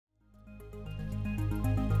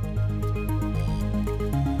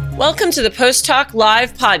Welcome to the Post Talk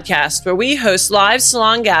Live podcast, where we host live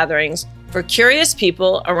salon gatherings for curious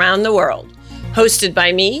people around the world. Hosted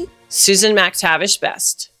by me, Susan MacTavish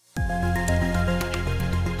Best.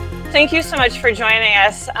 Thank you so much for joining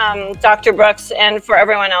us, Dr. Brooks, and for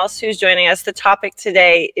everyone else who's joining us. The topic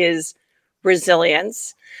today is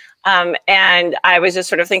resilience. And I was just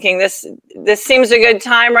sort of thinking this seems a good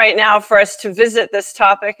time right now for us to visit this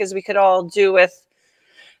topic, as we could all do with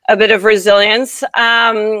a bit of resilience.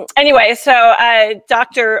 Anyway, so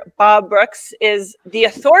Dr. Bob Brooks is the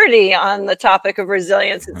authority on the topic of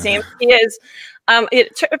resilience, it seems. He is,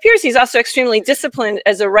 it appears he's also extremely disciplined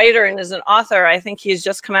as a writer and as an author. I think he's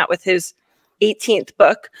just come out with his 18th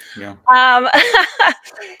book. Yeah.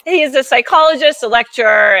 He is a psychologist, a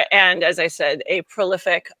lecturer, and as I said, a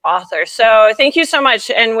prolific author. So thank you so much.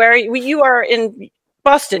 And where you are in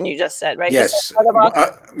Boston, you just said, right? Yes.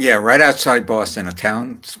 Yeah, right outside Boston,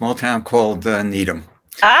 a small town called Needham.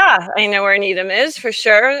 I know where Needham is for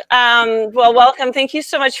sure. Well, welcome. Thank you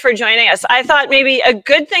so much for joining us. I thought maybe a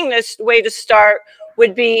good way to start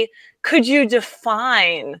would be, could you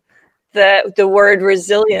define the word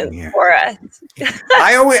resilience for us?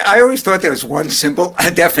 I always thought there was one simple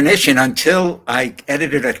definition until I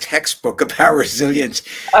edited a textbook about resilience.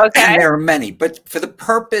 Okay. And there are many, but for the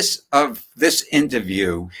purpose of this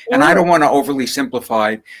interview, and I don't want to overly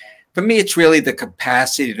simplify it, for me, it's really the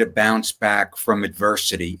capacity to bounce back from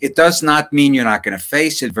adversity. It does not mean you're not going to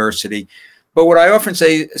face adversity. But what I often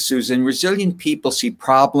say, Susan, resilient people see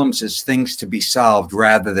problems as things to be solved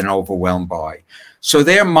rather than overwhelmed by. So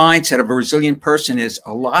their mindset of a resilient person is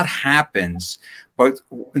a lot happens, but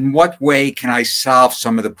in what way can I solve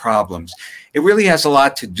some of the problems? It really has a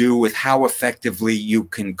lot to do with how effectively you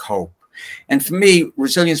can cope. And for me,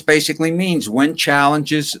 resilience basically means when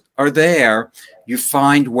challenges are there, you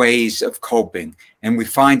find ways of coping. And we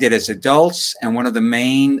find it as adults. And one of the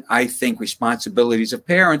main, I think, responsibilities of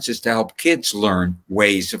parents is to help kids learn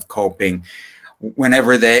ways of coping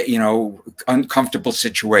whenever uncomfortable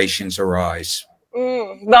situations arise.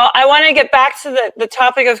 Well, I want to get back to the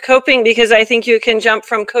topic of coping, because I think you can jump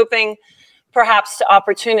from coping perhaps to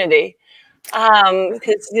opportunity,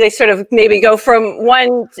 because they sort of maybe go from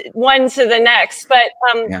one to the next. But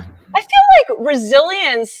I feel like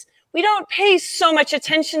resilience, we don't pay so much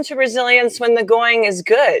attention to resilience when the going is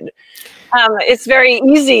good. It's very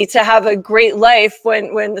easy to have a great life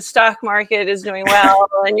when the stock market is doing well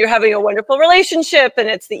and you're having a wonderful relationship and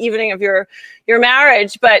it's the evening of your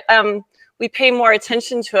marriage. But we pay more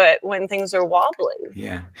attention to it when things are wobbly.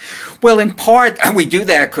 Yeah. Well, in part, we do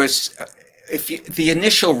that because the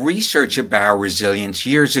initial research about resilience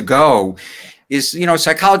years ago is,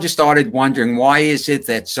 psychologists started wondering, why is it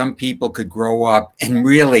that some people could grow up in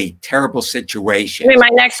really terrible situations? I mean, my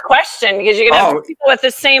next question, because you're going to have people with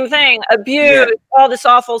the same thing, abuse, all this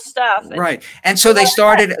awful stuff. Right. And so they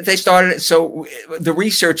started, so the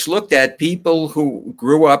research looked at people who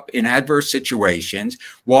grew up in adverse situations.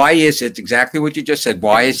 Why is it, exactly what you just said,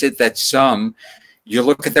 why is it that some, you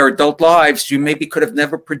look at their adult lives, you maybe could have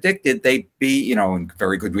never predicted they'd be, in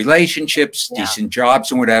very good relationships, decent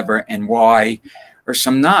jobs and whatever, and why, or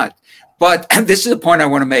some not. But this is a point I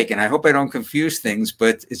want to make, and I hope I don't confuse things,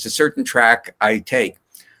 but it's a certain track I take.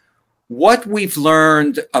 What we've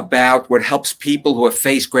learned about what helps people who have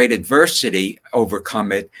faced great adversity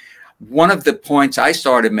overcome it, one of the points I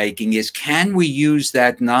started making is, can we use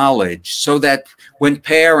that knowledge so that when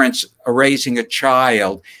parents are raising a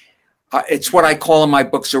child, it's what I call in my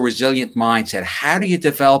books a resilient mindset. How do you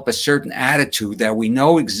develop a certain attitude that we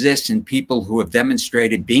know exists in people who have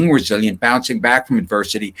demonstrated being resilient, bouncing back from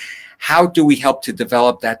adversity? How do we help to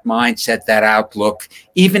develop that mindset, that outlook,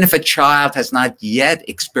 even if a child has not yet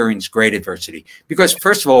experienced great adversity? Because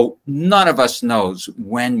first of all, none of us knows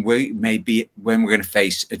when we're going to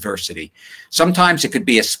face adversity. Sometimes it could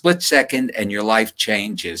be a split second and your life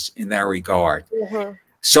changes in that regard. Mm-hmm.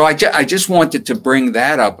 So I just wanted to bring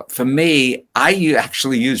that up. For me, I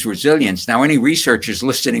actually use resilience. Now, any researchers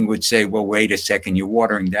listening would say, well, wait a second, you're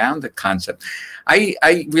watering down the concept. I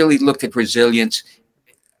really look at resilience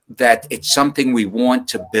that it's something we want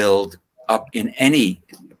to build up in any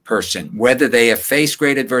person, whether they have faced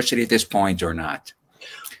great adversity at this point or not.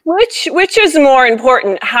 Which is more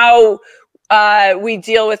important, how we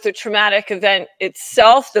deal with the traumatic event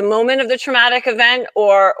itself, the moment of the traumatic event,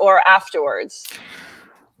 or afterwards?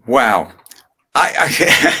 Wow.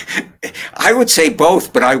 I would say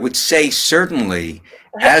both, but I would say certainly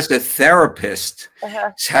as a therapist,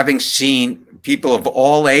 having seen people of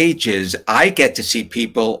all ages, I get to see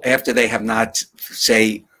people after they have not,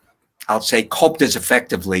 coped as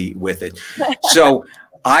effectively with it. So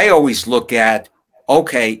I always look at,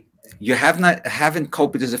 okay, you haven't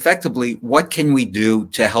coped as effectively. What can we do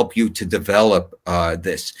to help you to develop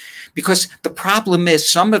this? Because the problem is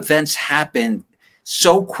some events happen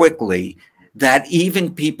so quickly that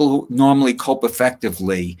even people who normally cope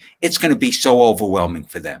effectively, it's going to be so overwhelming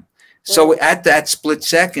for them. So at that split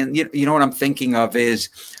second, you know what I'm thinking of is,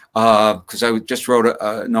 because I just wrote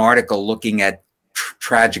an article looking at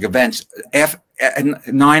tragic events,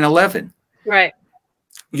 9/11. Right.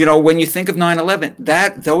 You know, when you think of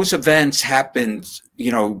 9/11, those events happened,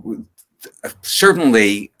 you know,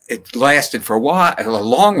 certainly it lasted for a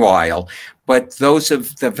long while, but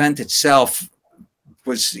the event itself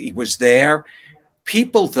was there.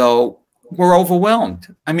 People, though, were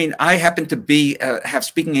overwhelmed. I mean, I happen to have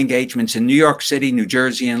speaking engagements in New York City, New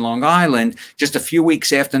Jersey, and Long Island. Just a few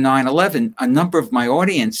weeks after 9/11, a number of my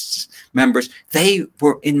audience members, they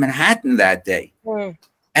were in Manhattan that day.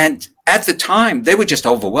 And at the time, they were just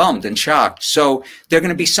overwhelmed and shocked. So there are going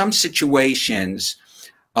to be some situations,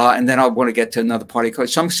 and then I want to get to another part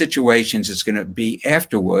because some situations it's going to be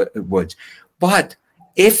afterwards. But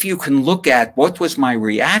if you can look at what was my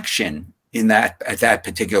reaction at that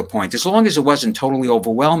particular point, as long as it wasn't totally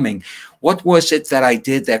overwhelming, what was it that I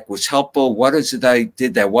did that was helpful? What is it that I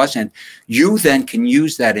did that wasn't? You then can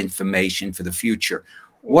use that information for the future.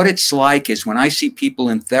 What it's like is when I see people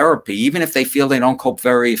in therapy, even if they feel they don't cope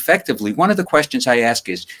very effectively, one of the questions I ask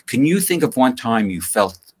is, can you think of one time you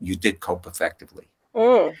felt you did cope effectively?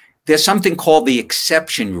 There's something called the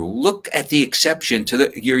exception rule. Look at the exception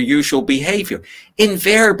to your usual behavior.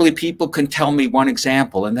 Invariably, people can tell me one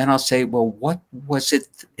example, and then I'll say, well, what was it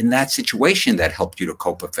in that situation that helped you to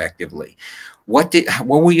cope effectively? What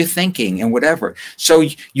were you thinking and whatever? So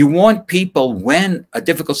you want people, when a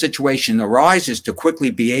difficult situation arises, to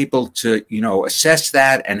quickly be able to, you know, assess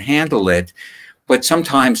that and handle it. But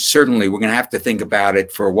sometimes, certainly, we're going to have to think about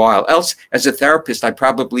it for a while. Else, as a therapist, I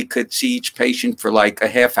probably could see each patient for like a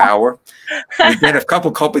half hour. We get a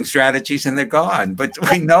couple coping strategies and they're gone. But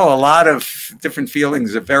we know a lot of different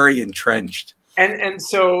feelings are very entrenched. And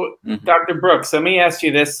so, Dr. Brooks, let me ask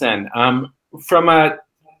you this then. From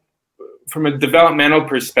a developmental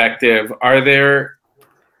perspective, are there,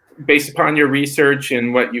 based upon your research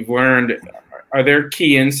and what you've learned, are there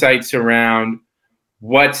key insights around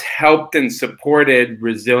what's helped and supported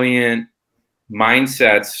resilient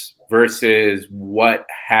mindsets versus what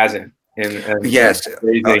hasn't in yes,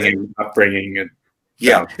 raising and upbringing? And,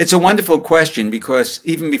 yeah, it's a wonderful question, because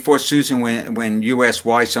even before Susan, when you asked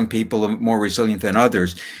why some people are more resilient than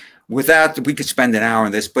others, we could spend an hour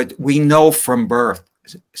on this, but we know from birth,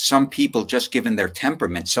 some people, just given their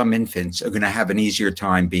temperament, some infants are going to have an easier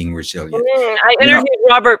time being resilient. I interviewed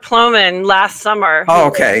Robert Plomin last summer. Oh,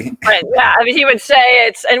 okay. But yeah, I mean, he would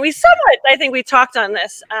say and we somewhat, I think we talked on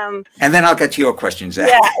this. And then I'll get to your questions.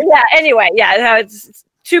 Yeah. Anyway, how it's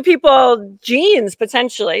two people genes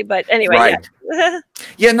potentially, but anyway. Right. Yeah.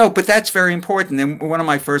 Yeah, no, but that's very important. In one of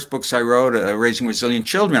my first books I wrote, Raising Resilient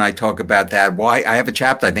Children, I talk about that. Why I have a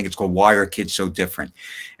chapter, I think it's called Why Are Kids So Different?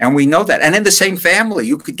 And we know that. And in the same family,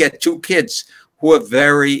 you could get two kids who are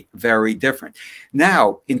very, very different.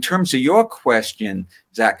 Now, in terms of your question,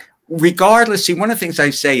 Zach, regardless, see, one of the things I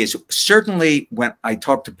say is certainly when I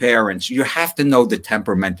talk to parents, you have to know the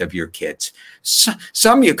temperament of your kids.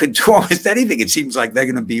 Some you could do almost anything. It seems like they're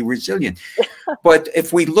going to be resilient. But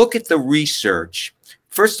if we look at the research,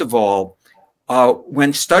 first of all,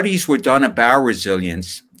 when studies were done about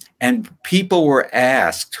resilience and people were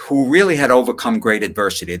asked who really had overcome great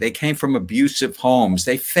adversity, they came from abusive homes,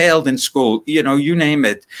 they failed in school, you know, you name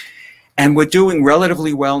it, and were doing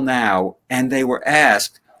relatively well now, and they were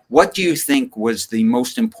asked, what do you think was the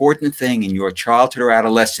most important thing in your childhood or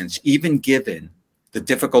adolescence, even given the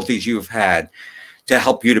difficulties you've had, to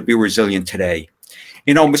help you to be resilient today?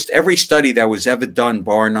 In almost every study that was ever done,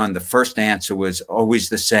 bar none, the first answer was always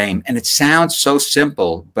the same. And it sounds so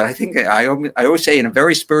simple, but I think I always say in a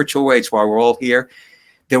very spiritual way, it's why we're all here,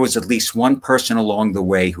 there was at least one person along the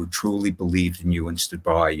way who truly believed in you and stood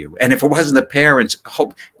by you. And if it wasn't the parents,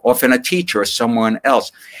 often a teacher or someone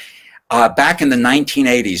else. Back in the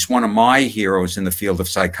 1980s, one of my heroes in the field of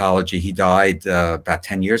psychology, he died about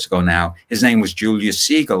 10 years ago now. His name was Julius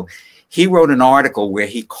Siegel. He wrote an article where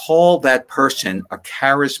he called that person a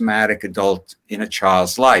charismatic adult in a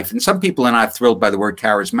child's life. And some people are not thrilled by the word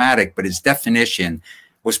charismatic, but his definition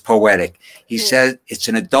was poetic. He said it's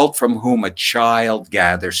an adult from whom a child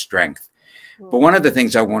gathers strength. But one of the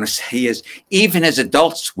things I want to say is, even as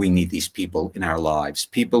adults, we need these people in our lives,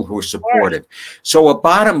 people who are supportive. So a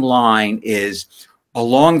bottom line is,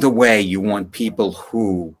 along the way, you want people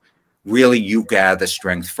who really you gather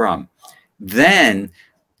strength from. Then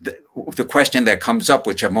the question that comes up,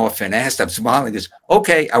 which I'm often asked, I'm smiling, is,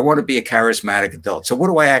 okay, I want to be a charismatic adult. So what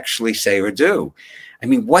do I actually say or do? I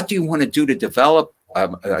mean, what do you want to do to develop, a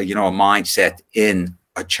mindset in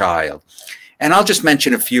a child? And I'll just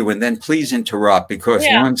mention a few, and then please interrupt, because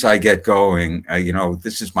once I get going,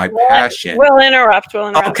 this is my passion. We'll interrupt.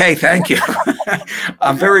 Okay, thank you.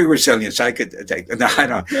 I'm very resilient, so I could take. No, I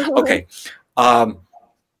don't. Okay.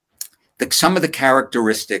 Some of the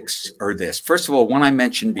characteristics are this. First of all, one I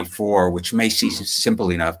mentioned before, which may seem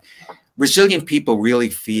simple enough, resilient people really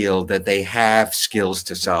feel that they have skills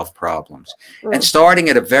to solve problems. And starting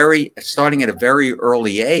at a very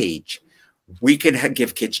early age, we can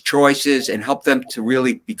give kids choices and help them to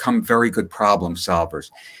really become very good problem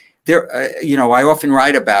solvers. I often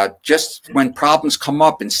write about, just when problems come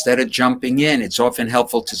up, instead of jumping in, it's often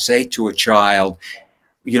helpful to say to a child,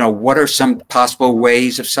 what are some possible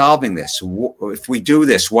ways of solving this? If we do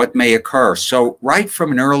this, what may occur? So right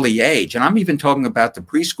from an early age, and I'm even talking about the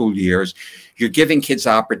preschool years, you're giving kids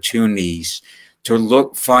opportunities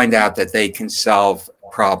to find out that they can solve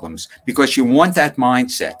problems, because you want that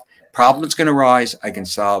mindset. Problems going to rise, I can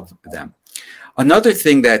solve them. Another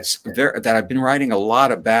thing that I've been writing a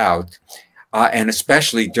lot about, and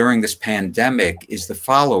especially during this pandemic, is the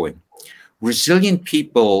following. Resilient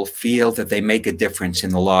people feel that they make a difference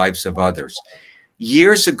in the lives of others.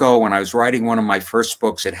 Years ago, when I was writing one of my first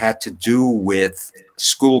books, it had to do with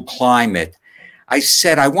school climate. I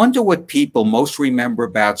said, I wonder what people most remember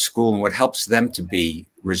about school and what helps them to be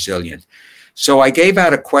resilient. So I gave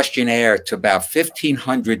out a questionnaire to about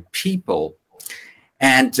 1,500 people,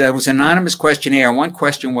 and it was an anonymous questionnaire. One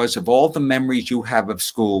question was, of all the memories you have of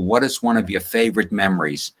school, what is one of your favorite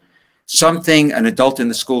memories? Something an adult in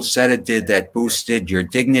the school setting did that boosted your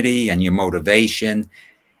dignity and your motivation.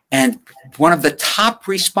 And one of the top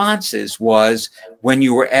responses was when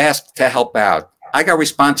you were asked to help out. I got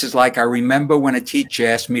responses like, I remember when a teacher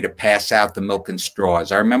asked me to pass out the milk and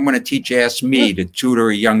straws. I remember when a teacher asked me to tutor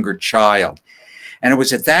a younger child. And it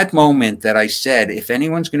was at that moment that I said, if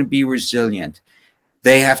anyone's going to be resilient,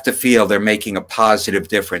 they have to feel they're making a positive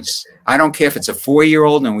difference. I don't care if it's a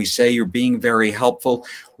 4-year-old and we say you're being very helpful.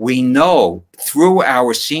 We know through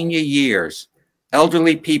our senior years,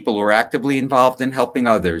 elderly people who are actively involved in helping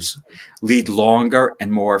others lead longer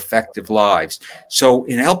and more effective lives. So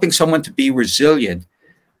in helping someone to be resilient,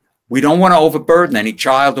 we don't want to overburden any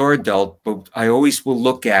child or adult, but I always will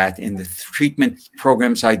look at, in the treatment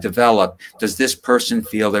programs I develop, does this person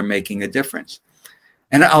feel they're making a difference?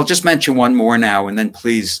 And I'll just mention one more now, and then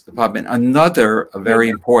please, another very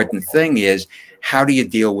important thing is, how do you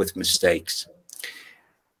deal with mistakes?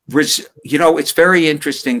 It's very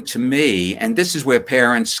interesting to me, and this is where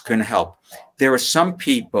parents can help. There are some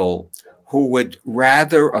people who would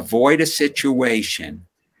rather avoid a situation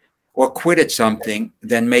or quit at something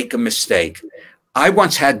than make a mistake. I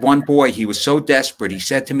once had one boy, he was so desperate, he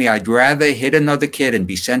said to me, I'd rather hit another kid and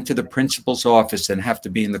be sent to the principal's office than have to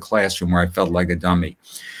be in the classroom where I felt like a dummy.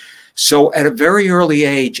 So at a very early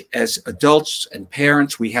age, as adults and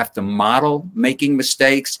parents, we have to model making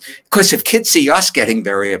mistakes, because if kids see us getting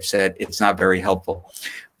very upset, it's not very helpful.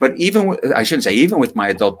 But even with my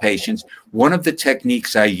adult patients, one of the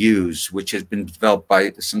techniques I use, which has been developed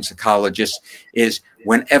by some psychologists, is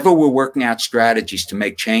whenever we're working out strategies to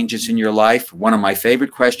make changes in your life, one of my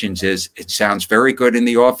favorite questions is, it sounds very good in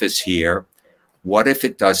the office here. What if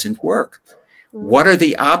it doesn't work? What are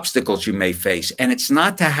the obstacles you may face? And it's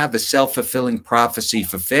not to have a self-fulfilling prophecy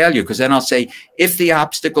for failure, because then I'll say, if the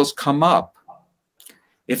obstacles come up,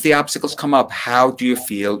 how do you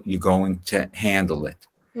feel you're going to handle it?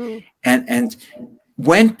 And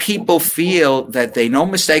when people feel that they know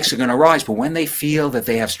mistakes are going to arise, but when they feel that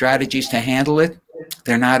they have strategies to handle it,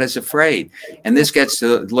 they're not as afraid. And this gets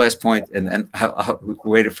to the last point, and I'll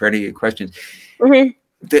wait for any questions.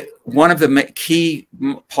 One of the key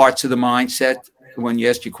parts of the mindset when you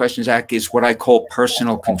ask your questions, Zach, is what I call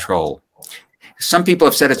personal control. Some people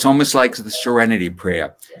have said it's almost like the Serenity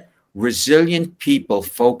Prayer. Resilient people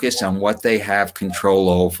focus on what they have control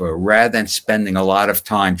over rather than spending a lot of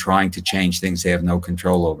time trying to change things they have no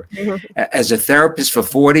control over. As a therapist for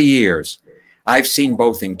 40 years, I've seen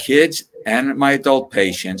both in kids and my adult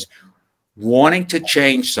patients wanting to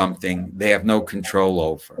change something they have no control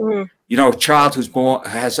over. A child who's born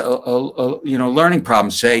has a learning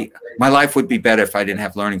problem, say, my life would be better if I didn't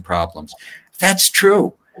have learning problems. That's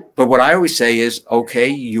true. But what I always say is, okay,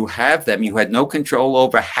 you have them. You had no control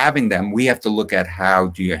over having them. We have to look at how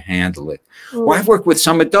do you handle it. Well, I've worked with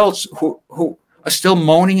some adults who are still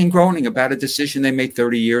moaning and groaning about a decision they made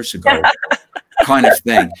 30 years ago. kind of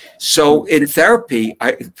thing. So in therapy,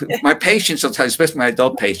 my patients will tell you, especially my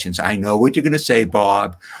adult patients, I know what you're going to say,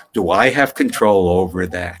 Bob. Do I have control over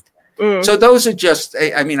that? So those are just,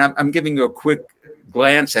 I mean, I'm giving you a quick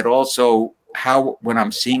glance at also how, when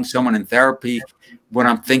I'm seeing someone in therapy, what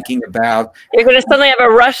I'm thinking about. You're going to suddenly have a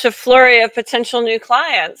rush of flurry of potential new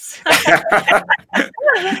clients.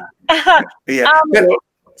 Yeah.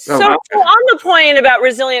 So on the point about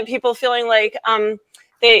resilient people feeling like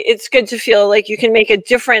it's good to feel like you can make a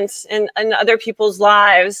difference in other people's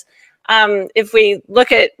lives. If we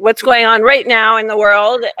look at what's going on right now in the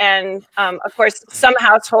world, and of course, some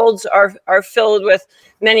households are filled with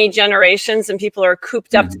many generations and people are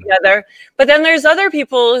cooped up together. But then there's other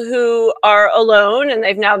people who are alone, and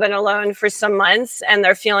they've now been alone for some months, and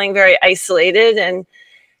they're feeling very isolated.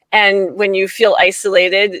 And when you feel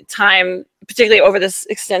isolated, time, particularly over this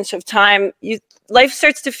extent of time, life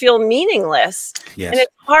starts to feel meaningless. Yes. And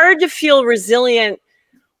it's hard to feel resilient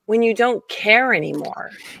when you don't care anymore.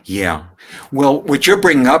 Yeah. Well, what you're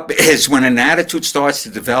bringing up is when an attitude starts to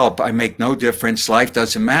develop, I make no difference, life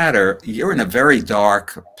doesn't matter, you're in a very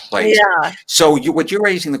dark place. Yeah. So what you're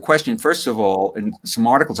raising the question, first of all, in some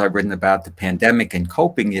articles I've written about the pandemic and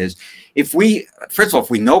coping is, if we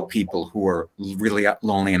know people who are really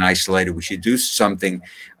lonely and isolated, we should do something.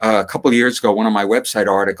 A couple of years ago, one of my website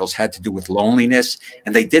articles had to do with loneliness.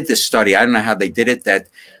 And they did this study. I don't know how they did it, that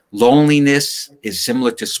loneliness is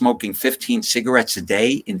similar to smoking 15 cigarettes a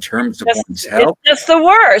day in terms of one's health. It's just the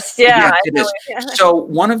worst. Yeah. It is. So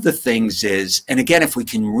one of the things is, and again, if we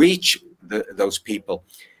can reach those people,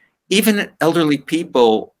 even elderly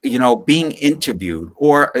people, you know, being interviewed,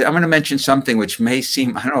 or I'm going to mention something which may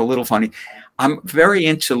seem, I don't know, a little funny. I'm very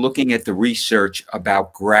into looking at the research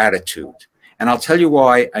about gratitude. And I'll tell you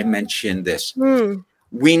why I mentioned this.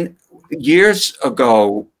 Years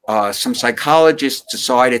ago, some psychologists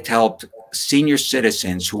decided to help senior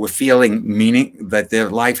citizens who were feeling that their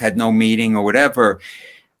life had no meaning or whatever.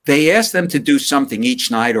 They asked them to do something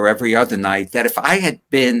each night or every other night that if I had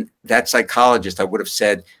been that psychologist, I would have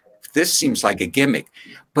said, this seems like a gimmick.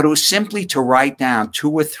 But it was simply to write down 2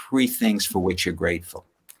 or 3 things for which you're grateful.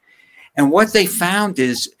 And what they found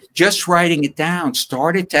is just writing it down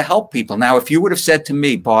started to help people. Now, if you would have said to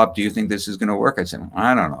me, Bob, do you think this is going to work? I said,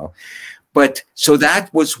 I don't know. But so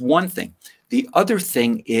that was one thing. The other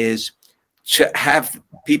thing is to have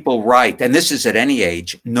people write, and this is at any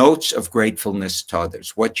age, notes of gratefulness to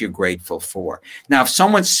others, what you're grateful for. Now, if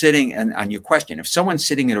someone's sitting, and on your question, if someone's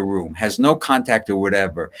sitting in a room, has no contact or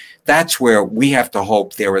whatever, that's where we have to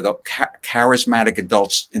hope there are the charismatic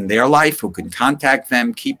adults in their life who can contact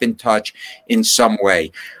them, keep in touch in some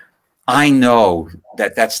way. I know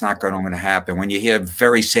that that's not going to happen. When you hear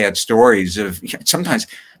very sad stories of sometimes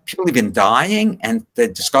people even dying, and they're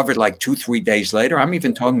discovered like 2-3 days later. I'm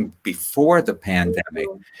even talking before the pandemic.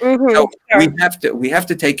 So we have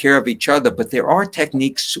to take care of each other, but there are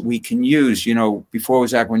techniques we can use. You know, before it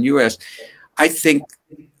was Zach, when you asked, I think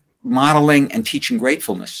modeling and teaching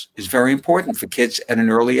gratefulness is very important for kids at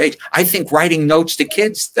an early age. I think writing notes to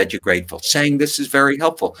kids that you're grateful, saying this is very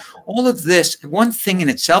helpful. All of this, one thing in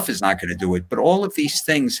itself is not going to do it, but all of these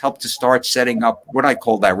things help to start setting up what I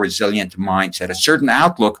call that resilient mindset, a certain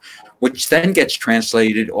outlook, which then gets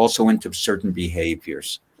translated also into certain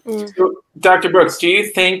behaviors. So, Dr. Brooks, do you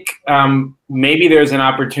think maybe there's an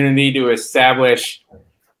opportunity to establish,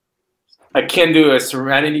 akin to a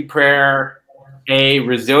serenity prayer, a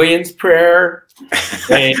resilience prayer,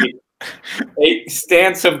 a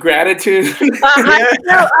stance of gratitude, a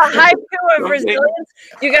haiku of resilience?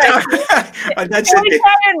 You guys, can we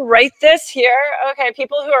try and write this here? Okay,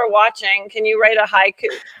 people who are watching, can you write a haiku?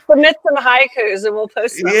 Submit some haikus and we'll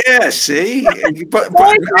post them. Yeah, see?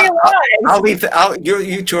 I'll leave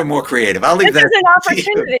you two are more creative. I'll leave this that. This is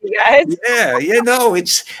an opportunity, guys. Yeah, no, it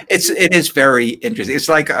is very interesting. It's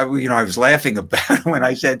like, I was laughing about when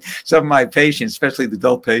I said some of my patients, especially the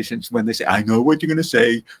adult patients, when they say, I know what you're going to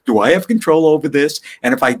say. Do I have control over this?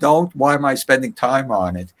 And if I don't, why am I spending time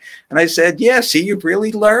on it? And I said, yeah, see, you've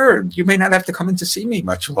really learned. You may not have to come in to see me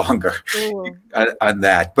much longer on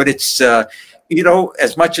that. But it's,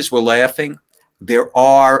 as much as we're laughing, there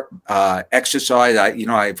are exercise.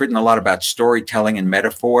 I've written a lot about storytelling and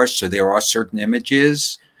metaphors. So there are certain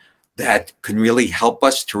images that can really help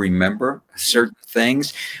us to remember certain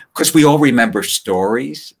things, because we all remember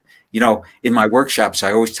stories. In my workshops,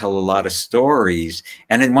 I always tell a lot of stories.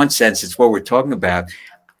 And in one sense, it's what we're talking about.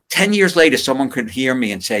 10 years later, someone could hear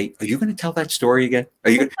me and say, are you going to tell that story again?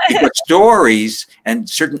 Because stories and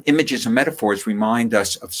certain images and metaphors remind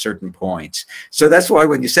us of certain points. So that's why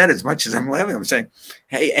when you said, as much as I'm laughing, I'm saying,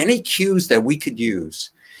 hey, any cues that we could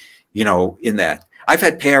use, in that. I've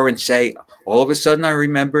had parents say, All of a sudden, I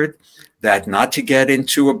remembered that not to get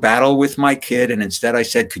into a battle with my kid. And instead I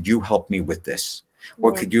said, could you help me with this?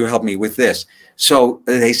 Or could you help me with this? So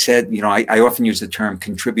they said, you know, I often use the term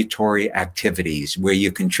contributory activities where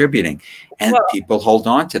you're contributing, and people hold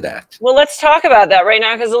on to that. Well, let's talk about that right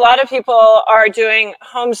now, because a lot of people are doing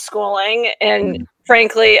homeschooling, and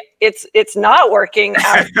frankly, it's not working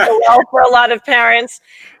out so well for a lot of parents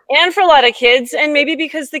and for a lot of kids. And maybe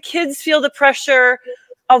because the kids feel the pressure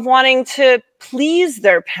of wanting to please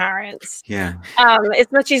their parents. Yeah.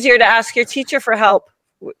 It's much easier to ask your teacher for help,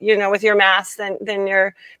 you know, with your math than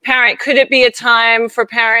your parent. Could it be a time for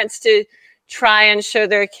parents to try and show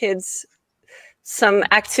their kids some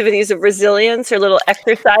activities of resilience or little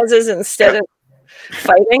exercises instead of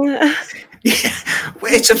fighting? Yeah.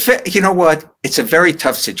 You know what? It's a very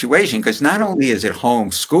tough situation, because not only is it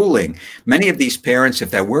homeschooling, many of these parents, if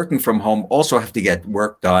they're working from home, also have to get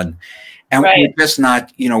work done. And we're just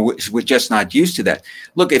not, you know, we're just not used to that.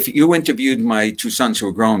 Look, if you interviewed my two sons who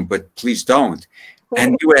are grown, but please don't,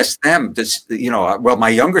 and you ask them, this, you know, well, my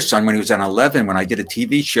younger son, when he was on 11, when I did a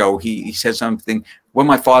TV show, he said something, what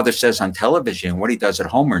my father says on television, what he does at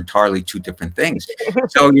home are entirely two different things.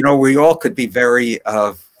 So, you know, we all could be very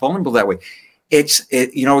vulnerable that way.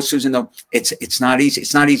 You know, Susan, though, it's not easy.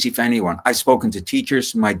 It's not easy for anyone. I've spoken to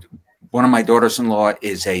teachers. One of my daughters-in-law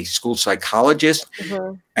is a school psychologist.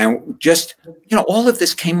 And just, you know, all of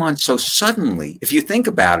this came on so suddenly. If you think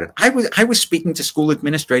about it, I was speaking to school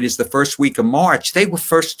administrators the first week of March. They were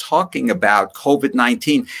first talking about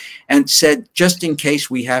COVID-19 and said, just in case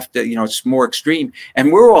we have to, you know, it's more extreme.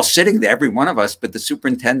 And we're all sitting there, every one of us, but the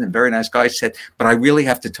superintendent, very nice guy, said, but I really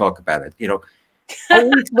have to talk about it. You know, a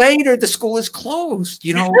week later, the school is closed,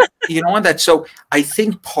 you know, on that. So I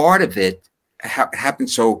think part of it happened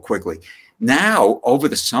so quickly. Now, over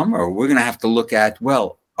the summer, we're going to have to look at,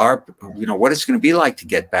 well, you know, what it's going to be like to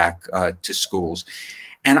get back to schools.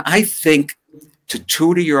 And I think to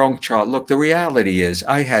tutor your own child, look, the reality is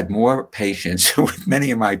I had more patience with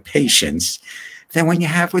many of my patients than when you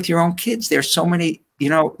have with your own kids. There's so many, you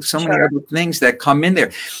know, so many other things that come in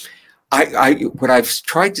there. What I've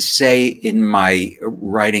tried to say in my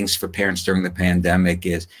writings for parents during the pandemic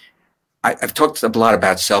is, I've talked a lot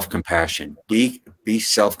about self-compassion. Be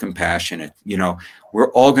self-compassionate. You know,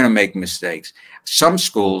 we're all going to make mistakes. Some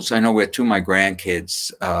schools, I know where two of my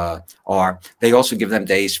grandkids are, they also give them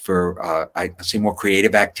days for, I say, more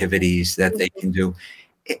creative activities that they can do.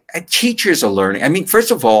 Teachers are learning. I mean,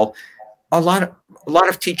 first of all, a lot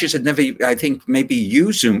of teachers had never, I think, maybe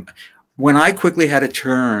used Zoom. When I quickly had to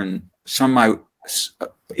turn some of my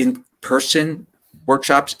in-person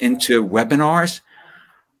workshops into webinars,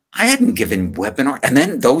 I hadn't given webinar, and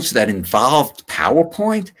then those that involved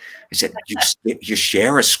PowerPoint, I said, you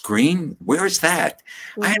share a screen? Where is that?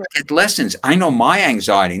 I had to get lessons. I know my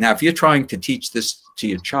anxiety. Now, if you're trying to teach this to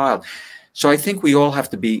your child, so I think we all have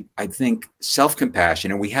to be, I think,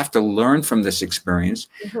 self-compassionate, and we have to learn from this experience.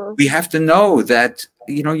 We have to know that,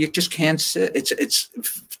 you know, you just can't sit. It's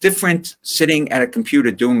different sitting at a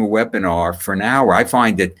computer doing a webinar for an hour. I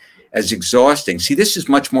find it as exhausting. See, this is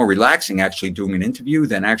much more relaxing, actually doing an interview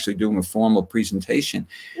than actually doing a formal presentation.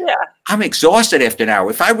 Yeah, I'm exhausted after an hour.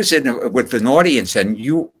 If I was with an audience, and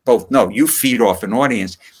you both know, you feed off an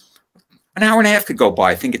audience, an hour and a half could go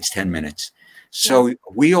by. I think it's 10 minutes. So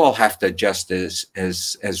we all have to adjust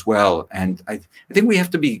as well. And I think we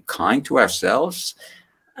have to be kind to ourselves.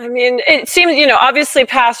 I mean, it seems, you know, obviously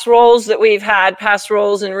past roles that we've had, past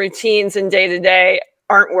roles and routines and day-to-day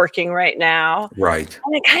aren't working right now. Right.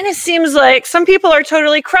 And it kind of seems like some people are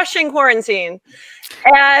totally crushing quarantine,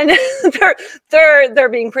 and they're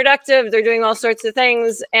being productive. They're doing all sorts of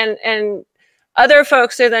things. And other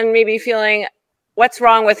folks are then maybe feeling, what's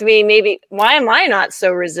wrong with me? Maybe, why am I not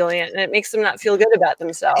so resilient? And it makes them not feel good about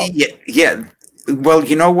themselves. Yeah. Well,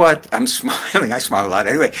 you know what? I'm smiling. I smile a lot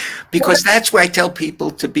anyway, because that's why I tell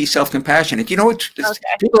people to be self-compassionate. You know what?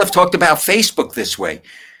 People have talked about Facebook this way.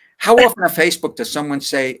 How often on Facebook does someone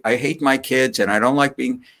say, I hate my kids and I don't like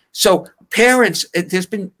being... So parents, there's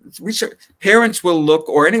been research, parents will look,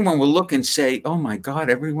 or anyone will look and say, oh my God,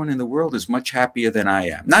 everyone in the world is much happier than I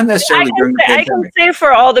am. Not necessarily during the pandemic. I can say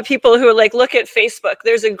for all the people who like look at Facebook,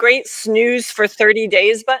 there's a great snooze for 30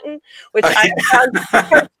 days button, which I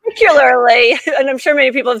found particularly, and I'm sure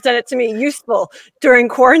many people have done it to me, useful during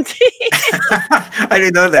quarantine. I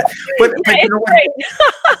didn't know that. But you know what?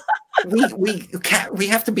 We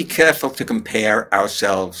have to be careful to compare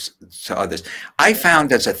ourselves to others. I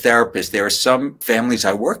found as a therapist, there are some families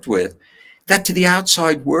I worked with that to the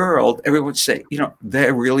outside world, everyone would say, you know,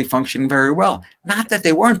 they're really functioning very well. Not that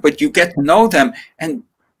they weren't, but you get to know them. And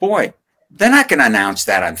boy, they're not going to announce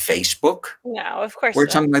that on Facebook. No, of course or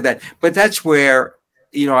not. something like that. But that's where,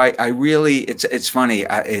 you know, I really, it's funny.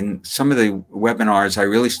 In some of the webinars, I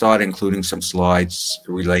really started including some slides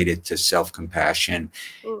related to self-compassion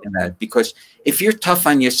and that, because if you're tough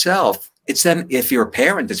on yourself, it's then, if you're a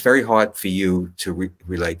parent, it's very hard for you to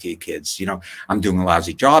relate to your kids. You know, I'm doing a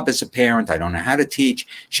lousy job as a parent. I don't know how to teach.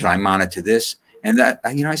 Should I monitor this? And that,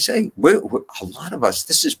 you know, I say, a lot of us,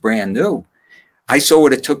 this is brand new. I saw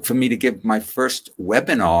what it took for me to give my first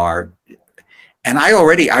webinar, and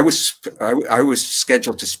I was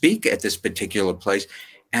scheduled to speak at this particular place,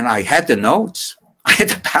 and I had the notes, I had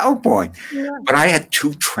the PowerPoint, but I had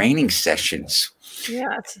 2 training sessions.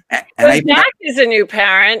 Yes. And Zach is a new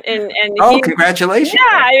parent, and congratulations! Yeah,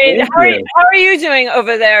 I mean, how are you doing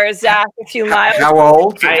over there, Zach? A few miles. How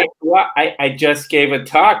old? I just gave a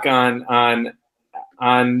talk on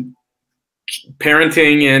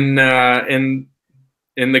parenting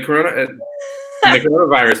in the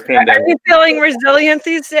coronavirus pandemic. Are you feeling resilient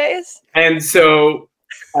these days? And so,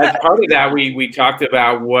 as part of that, we talked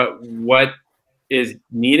about what is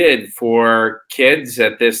needed for kids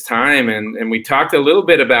at this time, and we talked a little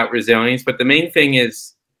bit about resilience. But the main thing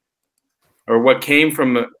is, or what came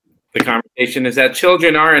from the conversation, is that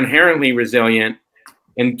children are inherently resilient,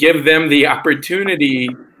 and give them the opportunity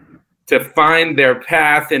to find their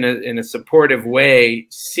path in a supportive way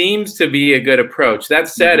seems to be a good approach. That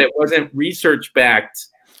said, it wasn't research-backed.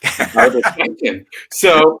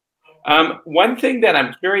 So one thing that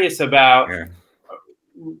I'm curious about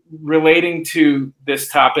relating to this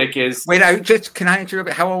topic is... Wait, can I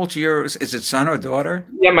interrupt? How old is yours? Is it son or daughter?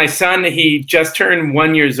 Yeah, my son, he just turned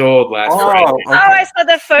 1 year old last Friday. Okay. Oh, I saw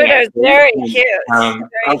the photos. Very cute.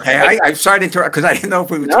 Okay, I'm sorry to interrupt, because I didn't know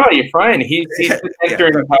if we were... No, you're fine. He's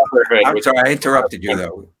entering toddlerhood. I'm sorry, I interrupted you,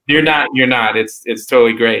 though. You're not. It's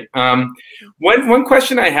totally great. One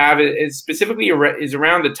question I have is specifically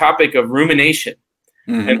around the topic of rumination,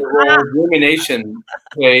 and the role rumination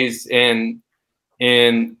plays in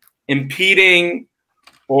impeding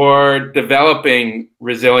or developing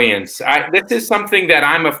resilience. This is something that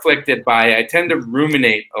I'm afflicted by. I tend to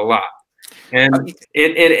ruminate a lot, and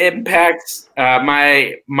it impacts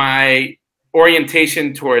my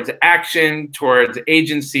orientation towards action, towards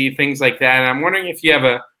agency, things like that. And I'm wondering if you have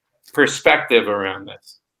a perspective around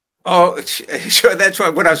this. Oh, sure. That's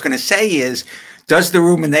what I was going to say is, does the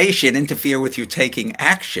rumination interfere with you taking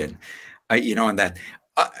action? You know, and that...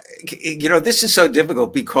 you know, this is so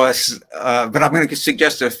difficult because, but I'm going to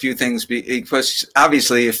suggest a few things, because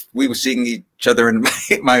obviously if we were seeing each other in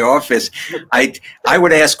my office, I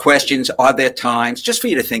would ask questions. Are there times, just for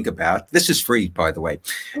you to think about, this is free, by the way,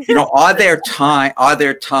 you know, are there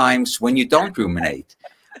times when you don't ruminate?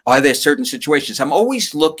 Are there certain situations? I'm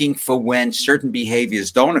always looking for when certain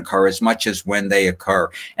behaviors don't occur as much as when they occur.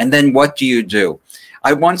 And then what do you do?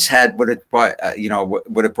 I once had what it brought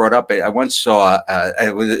up. I once saw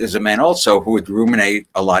it was a man also who would ruminate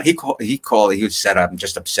a lot. He said, "I'm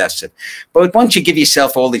just obsessive." But once you give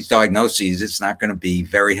yourself all these diagnoses, it's not going to be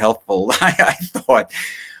very helpful. I thought.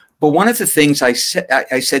 But one of the things I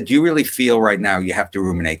said, "Do you really feel right now you have to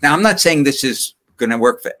ruminate?" Now, I'm not saying this is going to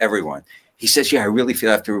work for everyone. He says, "Yeah, I really feel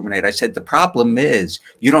I have to ruminate." I said, "The problem is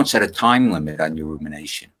you don't set a time limit on your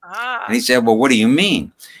rumination." And he said, "Well, what do you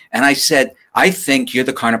mean?" And I said, "I think you're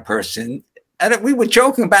the kind of person," and we were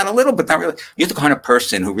joking about it a little, but not really. You're the kind of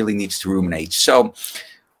person who really needs to ruminate. So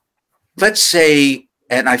let's say,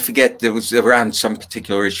 and I forget, there was around some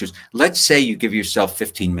particular issues. Let's say you give yourself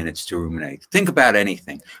 15 minutes to ruminate. Think about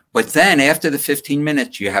anything. But then after the 15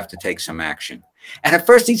 minutes, you have to take some action. And at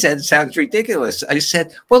first he said, "It sounds ridiculous." I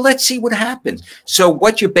said, "Well, let's see what happens." So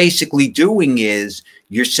what you're basically doing is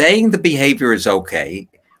you're saying the behavior is okay,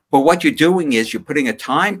 but what you're doing is you're putting a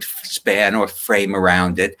time span or frame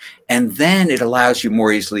around it, and then it allows you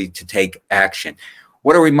more easily to take action.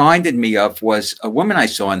 What it reminded me of was a woman I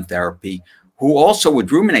saw in therapy who also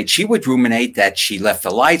would ruminate. She would ruminate that she left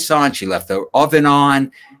the lights on, she left the oven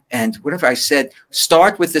on, and whatever. I said,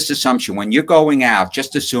 start with this assumption. When you're going out,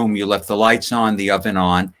 just assume you left the lights on, the oven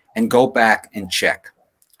on, and go back and check.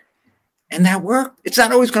 And that worked. It's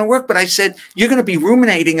not always going to work, but I said, you're going to be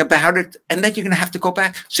ruminating about it, and then you're going to have to go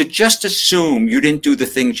back. So just assume you didn't do the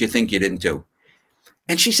things you think you didn't do.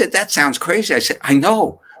 And she said, "That sounds crazy." I said, "I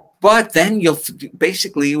know, but then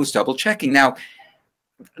basically it was double checking." Now,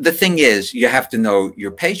 the thing is, you have to know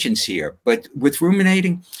your patience here. But with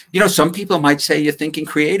ruminating, you know, some people might say you're thinking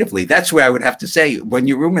creatively. That's where I would have to say, when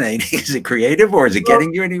you're ruminating, is it creative or is it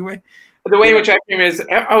getting you anywhere? the way in which I frame is,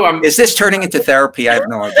 is this turning into therapy? I have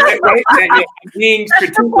no idea. Being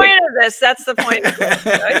That's the point of this. That's the point of this.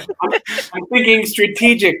 Right? I'm thinking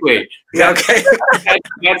strategically. Okay.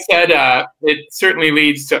 That said, it certainly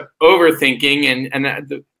leads to overthinking,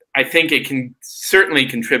 and I think it can certainly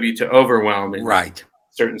contribute to overwhelm in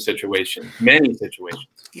certain situations, many situations.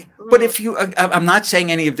 But if you, I'm not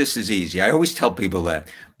saying any of this is easy. I always tell people that.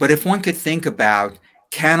 But if one could think about,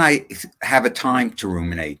 can I have a time to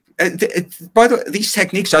ruminate? By the way, these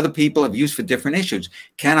techniques other people have used for different issues.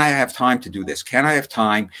 Can I have time to do this? Can I have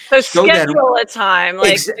time? So schedule a time.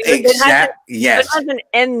 Like exactly. Yes. It has an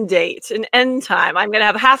end date, an end time. I'm going to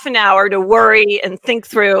have half an hour to worry and think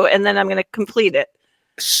through, and then I'm going to complete it.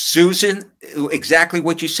 Susan, exactly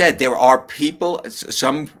what you said. There are people,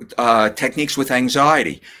 some techniques with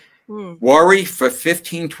anxiety. Worry for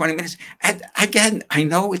 15, 20 minutes. And again, I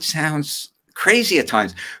know it sounds crazy at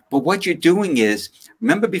times, but what you're doing is,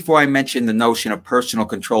 remember before I mentioned the notion of personal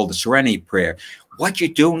control, the serenity prayer, what you're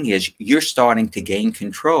doing is you're starting to gain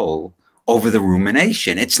control over the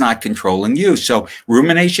rumination. It's not controlling you. So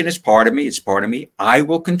rumination is part of me. It's part of me. I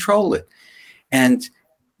will control it. And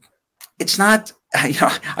it's not,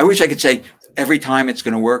 I wish I could say every time it's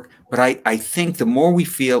going to work, but I think the more we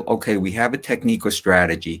feel, okay, we have a technique or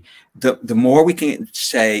strategy, the more we can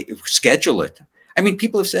say, schedule it. I mean,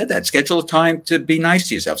 people have said that. Schedule a time to be nice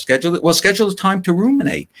to yourself. Schedule a time to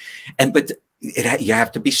ruminate. But you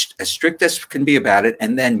have to be as strict as can be about it.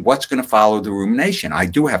 And then what's going to follow the rumination? I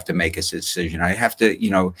do have to make a decision. I have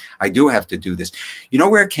to, I do have to do this. You know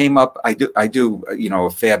where it came up? I do, a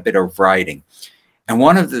fair bit of writing. And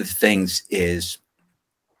one of the things is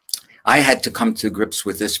I had to come to grips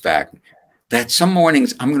with this fact that some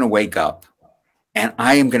mornings I'm going to wake up and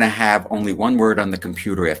I am going to have only one word on the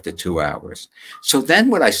computer after 2 hours. So then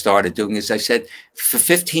what I started doing is I said, for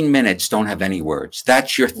 15 minutes, don't have any words.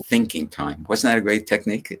 That's your thinking time. Wasn't that a great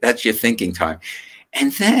technique? That's your thinking time.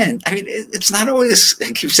 And then, I mean, it's not always,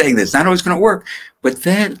 I keep saying this, not always going to work. But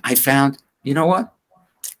then I found, you know what?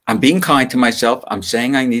 I'm being kind to myself. I'm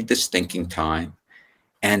saying I need this thinking time.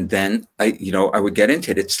 And then I would get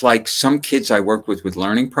into it. It's like some kids I worked with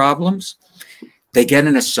learning problems. They get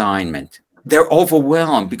an assignment. They're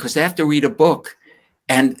overwhelmed because they have to read a book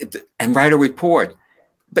and write a report,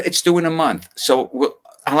 but it's due in a month. So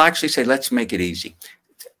I'll actually say, let's make it easy.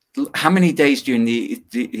 How many days do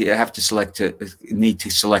you have to need to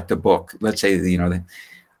select a book? Let's say,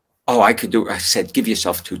 I said, give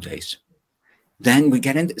yourself 2 days. Then we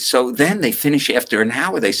get into, so then they finish after an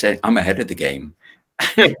hour. They say, I'm ahead of the game.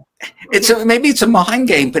 Maybe it's a mind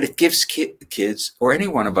game, but it gives kids or any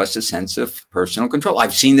one of us a sense of personal control.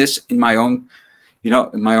 I've seen this in my own,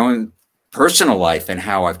 in my own personal life and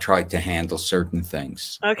how I've tried to handle certain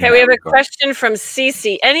things. Okay, we have a question from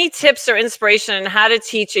Cece. Any tips or inspiration on how to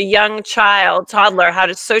teach a young toddler, how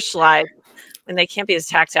to socialize when they can't be as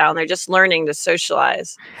tactile and they're just learning to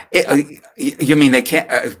socialize? You mean they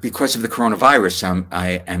can't because of the coronavirus?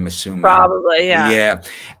 I am assuming. Probably, yeah. Yeah,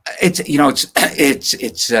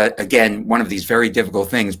 it's again one of these very difficult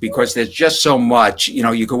things because there's just so much.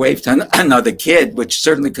 You can wave to another kid, which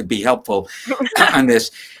certainly could be helpful on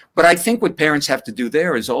this. But I think what parents have to do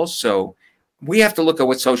there is also we have to look at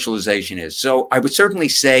what socialization is. So I would certainly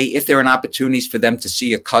say if there are opportunities for them to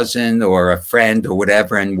see a cousin or a friend or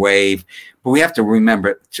whatever and wave, but we have to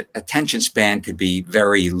remember attention span could be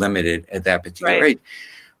very limited at that particular rate.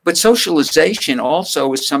 But socialization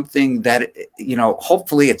also is something that,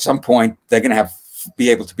 hopefully at some point they're going to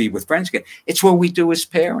be able to be with friends again. It's what we do as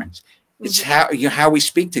parents. It's how we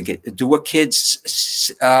speak to kids. Do what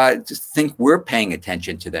kids think we're paying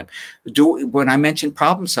attention to them? When I mentioned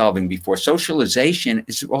problem solving before, socialization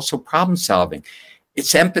is also problem solving.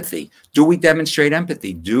 It's empathy. Do we demonstrate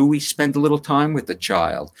empathy? Do we spend a little time with the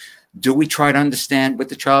child? Do we try to understand what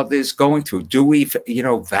the child is going through? Do we,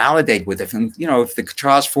 validate with it? And, if the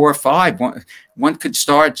child's 4 or 5, one could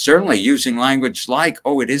start certainly using language like,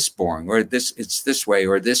 oh, it is boring, or it's this way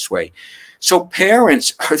or this way. So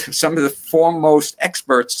parents are some of the foremost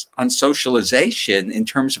experts on socialization in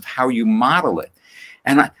terms of how you model it.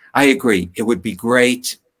 And I agree. It would be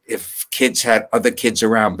great if kids had other kids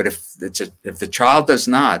around, but if the child does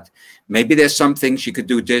not, maybe there's some things you could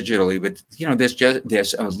do digitally, but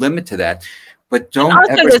there's a limit to that. But don't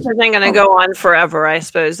also, this isn't going to go on forever. I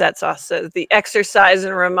suppose that's also the exercise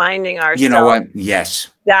and reminding ourselves. You know what? Yes.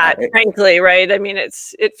 That frankly, right? I mean, it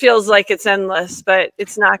feels like it's endless, but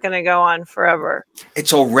it's not going to go on forever.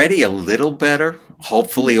 It's already a little better.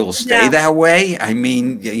 Hopefully it will stay that way. I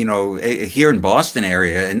mean, here in Boston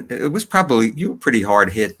area, and it was probably, you were pretty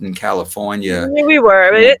hard hit in California. We were,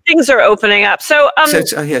 but things are opening up. So,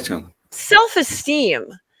 yeah, too.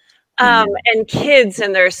 Self-esteem. and kids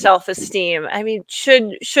and their self-esteem. I mean,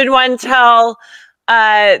 should one tell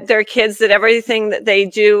their kids that everything that they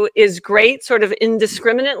do is great, sort of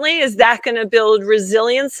indiscriminately? Is that going to build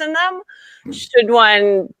resilience in them? Should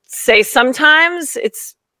one say sometimes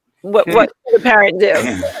it's what should a parent do?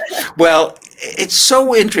 Well, it's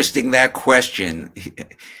so interesting, that question,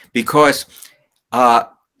 because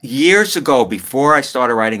years ago, before I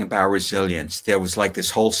started writing about resilience, there was like this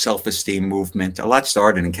whole self-esteem movement. A lot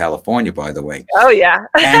started in California, by the way. Oh, yeah.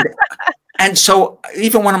 And so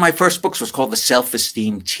even one of my first books was called The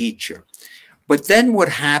Self-Esteem Teacher. But then what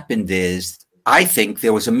happened is, I think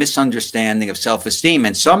there was a misunderstanding of self-esteem,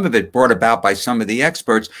 and some of it brought about by some of the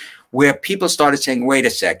experts, where people started saying, wait a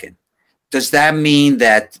second, does that mean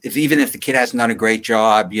that even if the kid hasn't done a great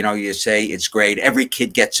job, you say it's great, every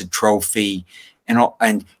kid gets a trophy,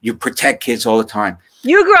 and you protect kids all the time?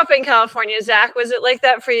 You grew up in California, Zach. Was it like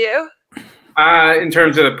that for you? In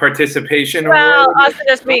terms of the participation? Well, also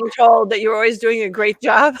just being told that you were always doing a great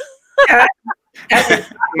job.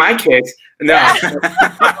 My case, no.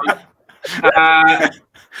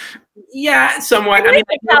 Yeah, somewhat. I mean,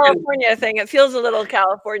 the California thing. It feels a little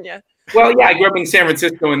California. Well, yeah, I grew up in San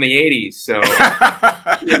Francisco in the 80s, so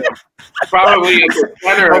probably at the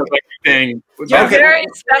center of everything. You're very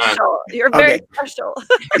special. You're very special.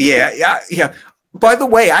 Yeah. By the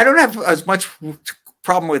way, I don't have as much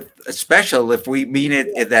problem with special if we mean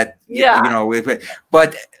it that,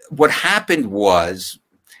 but what happened was,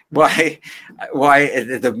 why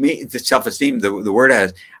the self-esteem, the word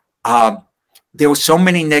has, there were so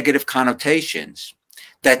many negative connotations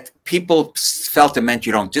that people felt it meant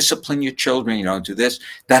you don't discipline your children, you don't do this,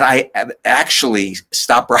 that I actually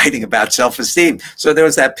stopped writing about self-esteem. So there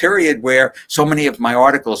was that period where so many of my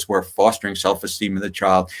articles were fostering self-esteem in the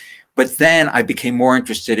child. But then I became more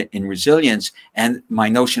interested in resilience, and my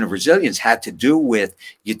notion of resilience had to do with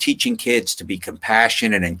you teaching kids to be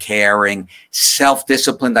compassionate and caring,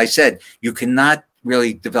 self-disciplined. I said, you cannot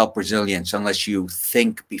really develop resilience unless you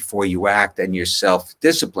think before you act and you're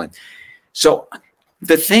self-disciplined. So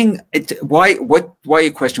the thing, why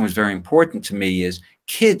your question was very important to me is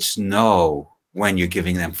kids know when you're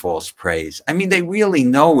giving them false praise. I mean, they really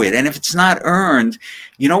know it. And if it's not earned,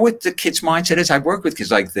 you know what the kid's mindset is? I've worked with kids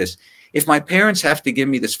like this. If my parents have to give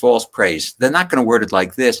me this false praise, they're not going to word it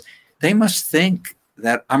like this. They must think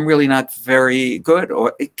that I'm really not very good,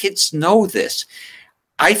 or kids know this.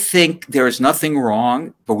 I think there is nothing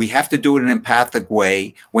wrong, but we have to do it in an empathic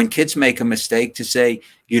way. When kids make a mistake, to say,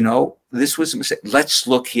 this was a mistake. Let's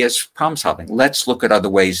look, here's problem solving. Let's look at other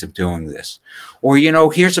ways of doing this. Or,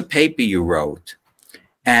 here's a paper you wrote.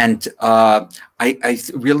 And I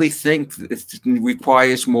really think it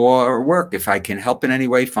requires more work. If I can help in any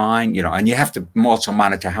way, fine. And you have to also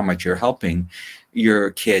monitor how much you're helping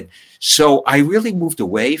your kid. So I really moved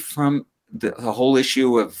away from the whole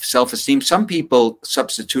issue of self-esteem. Some people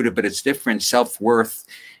substitute it, but it's different. Self-worth,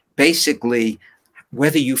 basically,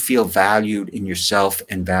 whether you feel valued in yourself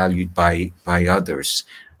and valued by others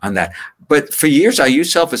on that. But for years I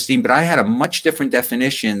used self-esteem, but I had a much different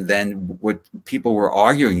definition than what people were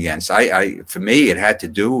arguing against. For me, it had to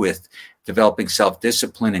do with developing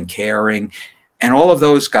self-discipline and caring. And all of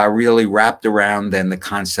those got really wrapped around then the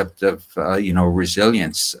concept of,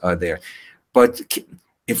 resilience there. But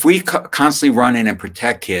if we constantly run in and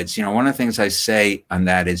protect kids, one of the things I say on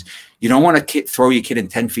that is, you don't want to throw your kid in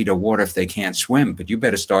 10 feet of water if they can't swim, but you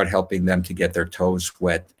better start helping them to get their toes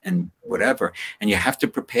wet and whatever. And you have to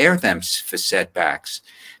prepare them for setbacks,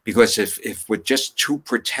 because if we're just too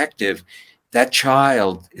protective, that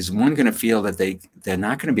child is going to feel that they're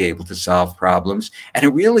not going to be able to solve problems. And it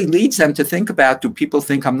really leads them to think about, do people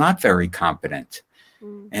think I'm not very competent?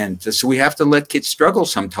 And so we have to let kids struggle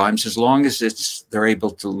sometimes, as long as they're able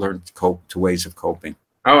to learn to cope, to ways of coping.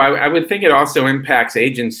 Oh, I would think it also impacts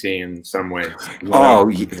agency in some ways. Oh,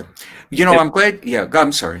 yeah. I'm glad. Yeah,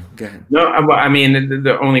 I'm sorry. Go ahead. No, I mean,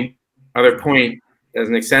 the only other point as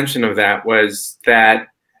an extension of that was that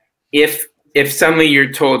if suddenly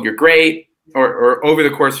you're told you're great, or over the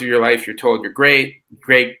course of your life you're told you're great,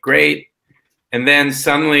 and then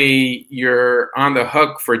suddenly you're on the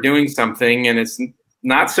hook for doing something and it's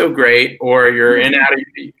not so great, or you're in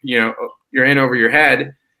over your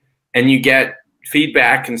head, and you get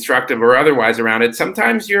feedback, constructive or otherwise, around it,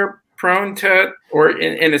 sometimes you're prone to, or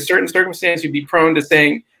in a certain circumstance, you'd be prone to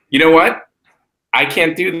saying, you know what, I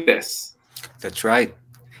can't do this. That's right.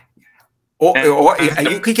 Or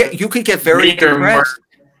you could get very depressed.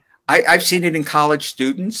 I've seen it in college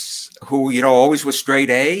students who, always was straight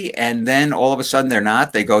A, and then all of a sudden they're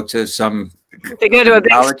not. They go to a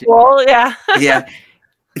big school, yeah. Yeah.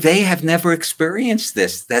 they have never experienced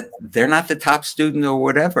this, that they're not the top student or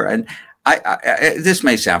whatever. And this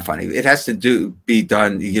may sound funny. It has to be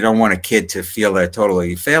done. You don't want a kid to feel they're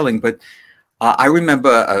totally failing. But I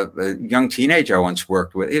remember a young teenager I once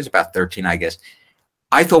worked with. He was about 13, I guess.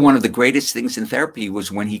 I thought one of the greatest things in therapy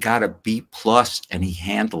was when he got a B+ and he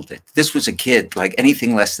handled it. This was a kid, like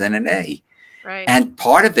anything less than an A. Right. And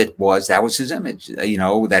part of it was, that was his image,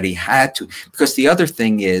 that he had to. Because the other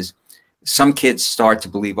thing is, some kids start to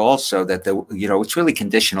believe also that it's really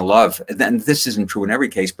conditional love. And this isn't true in every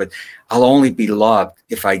case, but I'll only be loved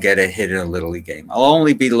if I get a hit in a Little League game. I'll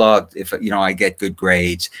only be loved if I get good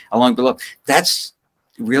grades. I'll only be loved. That's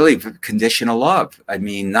really conditional love. I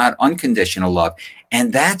mean, not unconditional love.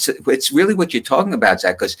 And it's really what you're talking about,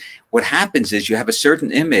 Zach, because what happens is you have a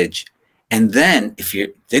certain image, and then if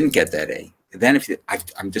you didn't get that A, then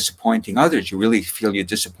I'm disappointing others, you really feel you're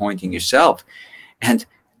disappointing yourself. And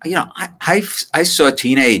I saw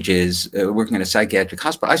teenagers working in a psychiatric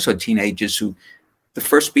hospital. I saw teenagers who, the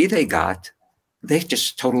first B they got, they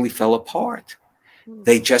just totally fell apart.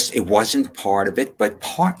 It wasn't part of it. But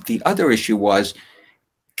the other issue was,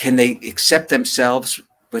 can they accept themselves?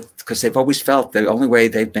 But because they've always felt the only way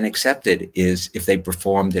they've been accepted is if they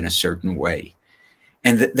performed in a certain way,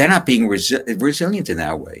 and they're not being resilient in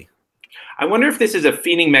that way. I wonder if this is a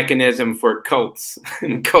feeding mechanism for cults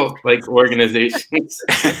and cult-like organizations.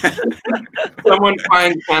 Someone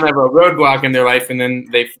finds kind of a roadblock in their life, and then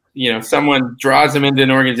someone draws them into an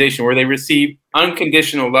organization where they receive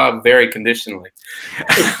unconditional love very conditionally.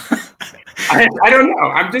 I don't know.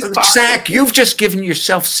 I'm just Zach, you've just given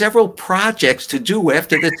yourself several projects to do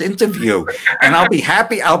after this interview, and I'll be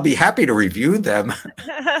happy to review them.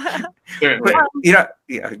 But,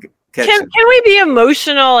 Can we be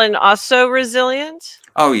emotional and also resilient?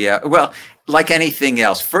 Oh, yeah. Well, like anything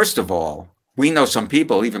else, first of all, we know some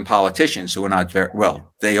people, even politicians, who are not very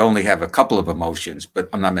well. They only have a couple of emotions, but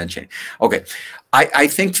I'm not mentioning. Okay. I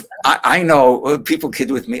think I know people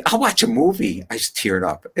kid with me. I'll watch a movie. I just teared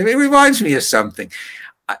up. It reminds me of something.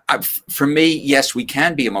 For me, yes, we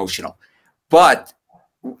can be emotional, but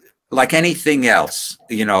like anything else,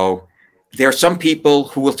 there are some people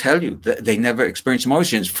who will tell you that they never experience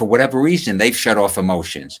emotions for whatever reason. They've shut off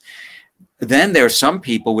emotions. Then there are some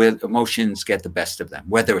people where emotions get the best of them,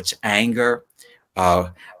 whether it's anger,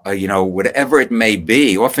 whatever it may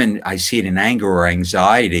be. Often I see it in anger or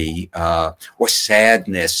anxiety or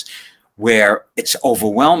sadness, where it's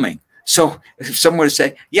overwhelming. So if someone would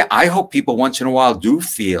say, yeah, I hope people once in a while do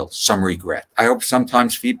feel some regret. I hope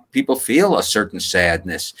sometimes people feel a certain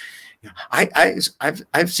sadness.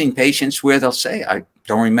 I've seen patients where they'll say, I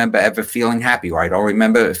don't remember ever feeling happy, or I don't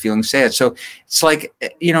remember feeling sad. So it's like,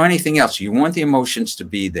 anything else. You want the emotions to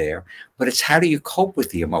be there, but it's how do you cope with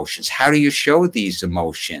the emotions? How do you show these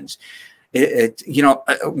emotions?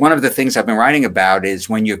 One of the things I've been writing about is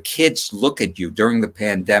when your kids look at you during the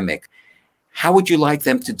pandemic, how would you like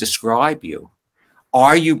them to describe you?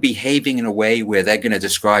 Are you behaving in a way where they're going to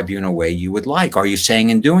describe you in a way you would like? Are you saying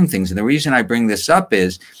and doing things? And the reason I bring this up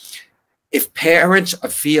is, if parents are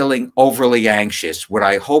feeling overly anxious, what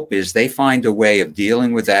I hope is they find a way of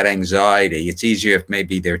dealing with that anxiety. It's easier if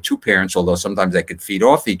maybe there are two parents, although sometimes they could feed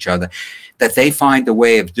off each other, that they find a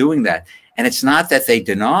way of doing that. And it's not that they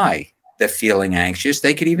deny they're feeling anxious.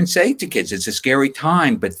 They could even say to kids, it's a scary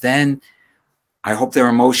time, but then I hope their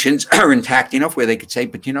emotions are intact enough where they could say,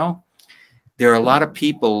 but there are a lot of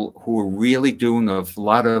people who are really doing a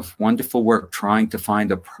lot of wonderful work trying to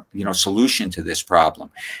find a solution to this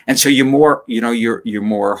problem, and so you're more you're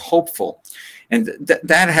more hopeful, and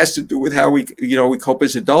that has to do with how we cope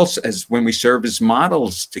as adults, as when we serve as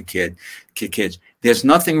models to kids. There's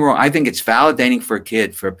nothing wrong. I think it's validating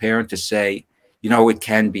for a parent to say, it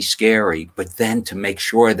can be scary, but then to make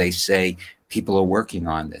sure they say people are working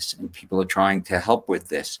on this and people are trying to help with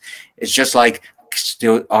this. It's just like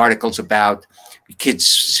still articles about kids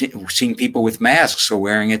seeing people with masks or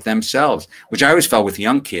wearing it themselves, which I always felt with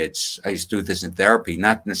young kids. I used to do this in therapy,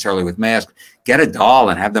 not necessarily with masks. Get a doll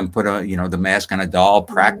and have them put the mask on a doll,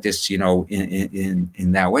 practice,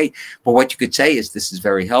 in that way. But what you could say is, this is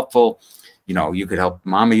very helpful. You could help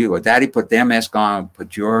mommy or daddy put their mask on,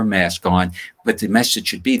 put your mask on. But the message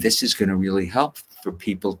should be, this is going to really help for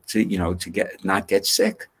people to, to not get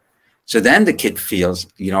sick. So then the kid feels,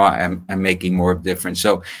 I'm making more of a difference.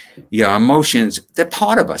 So, emotions, they're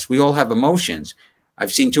part of us. We all have emotions.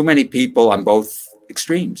 I've seen too many people on both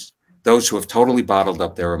extremes. Those who have totally bottled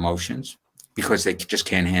up their emotions because they just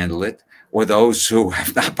can't handle it, or those who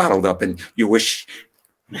have not bottled up and you wish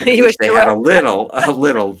they had a little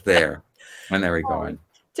there when they were going.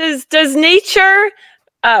 Does nature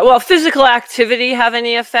Well, physical activity have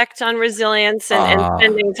any effect on resilience and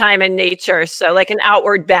spending time in nature? So like an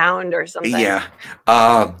outward bound or something. Yeah.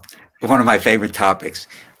 One of my favorite topics.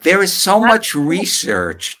 There is so much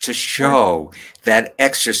research to show that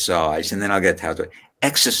exercise, and then I'll get to how to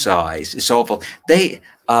exercise is awful.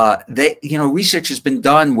 Research has been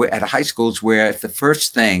done at high schools where if the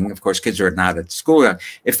first thing, of course, kids are not at school,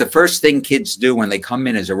 if the first thing kids do when they come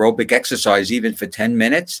in is aerobic exercise, even for 10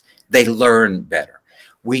 minutes, they learn better.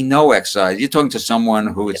 We know exercise. You're talking to someone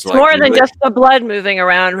who it's like more than just the blood moving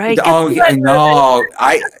around, right? Oh, no.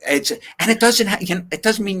 It doesn't. It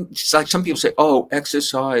doesn't mean. It's like some people say, "Oh,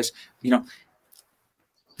 exercise."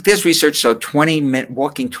 There's research. So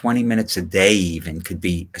walking 20 minutes a day even could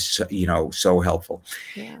be, so helpful.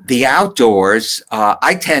 Yeah. The outdoors.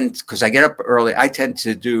 I tend, because I get up early, I tend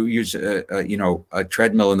to use a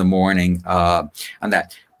treadmill in the morning on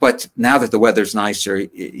that. But now that the weather's nicer,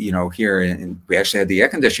 here, and we actually had the air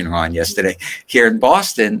conditioning on yesterday here in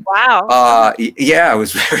Boston. Wow. Yeah, it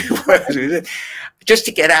was very just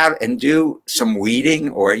to get out and do some weeding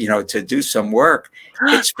or, to do some work.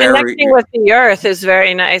 It's connecting with the earth is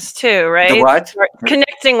very nice too, right? The what?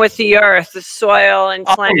 Connecting with the earth, the soil and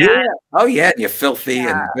plant. Oh, yeah. And you're filthy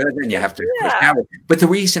and then you have to push down. But the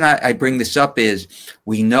reason I bring this up is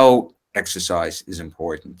we know exercise is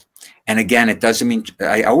important. And again, it doesn't mean,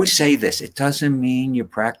 I always say this, it doesn't mean you're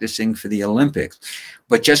practicing for the Olympics,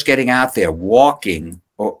 but just getting out there, walking,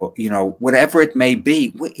 or whatever it may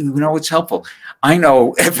be, it's helpful. I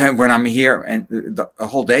know when I'm here and the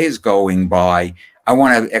whole day is going by, I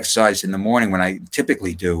want to exercise in the morning when I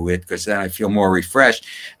typically do it, because then I feel more refreshed,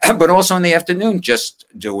 but also in the afternoon, just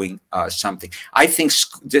doing something. I think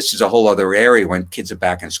this is a whole other area when kids are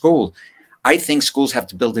back in school. I think schools have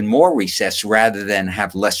to build in more recess rather than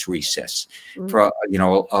have less recess for,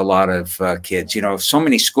 a lot of kids. So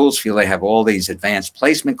many schools feel they have all these advanced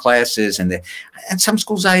placement classes and some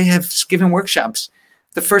schools I have given workshops.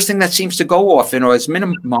 The first thing that seems to go off or is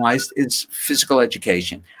minimized is physical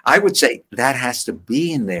education. I would say that has to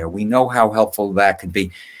be in there. We know how helpful that could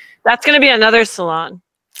be. That's going to be another salon.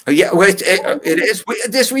 Yeah, well, it is.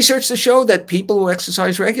 There's research to show that people who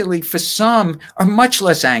exercise regularly, for some, are much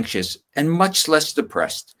less anxious and much less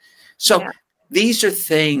depressed. So these are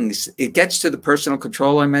things, it gets to the personal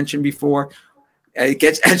control I mentioned before.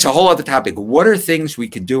 It's a whole other topic. What are things we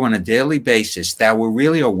could do on a daily basis that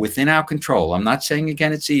really are within our control? I'm not saying,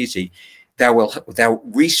 again, it's easy. That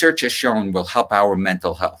research has shown will help our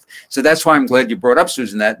mental health. So that's why I'm glad you brought up,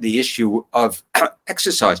 Susan, that the issue of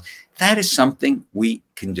exercise. That is something we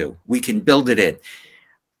can do. We can build it in.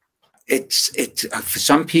 It's for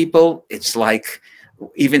some people, it's like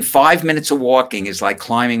even 5 minutes of walking is like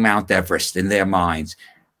climbing Mount Everest in their minds.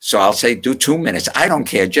 So I'll say do 2 minutes. I don't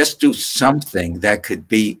care. Just do something that could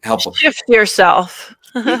be helpful. Shift yourself.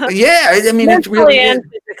 Yeah, I mean, it's really and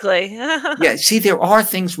physically. Yeah, see, there are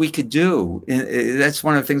things we could do. That's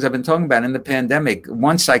one of the things I've been talking about in the pandemic.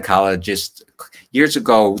 One psychologist years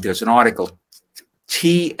ago, there's an article,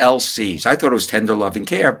 TLCs. I thought it was tender loving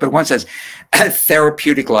care, but one says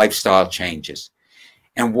therapeutic lifestyle changes.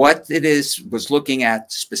 And what it was looking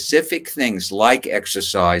at specific things like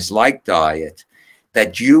exercise, like diet,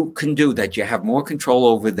 that you can do, that you have more control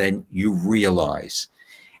over than you realize.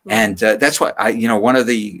 And that's why one of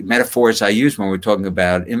the metaphors I use when we're talking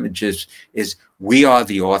about images is we are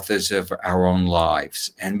the authors of our own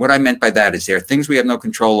lives. And what I meant by that is there are things we have no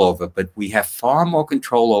control over, but we have far more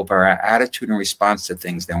control over our attitude and response to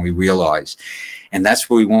things than we realize. And that's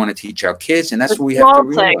what we want to teach our kids. And that's what we have to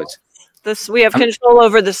realize. We have control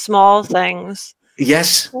over the small things.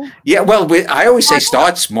 Yes. Yeah. Well, I always say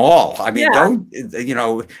start small. I mean,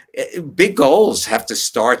 don't, big goals have to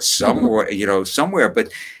start somewhere, somewhere.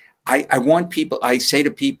 But I want people, I say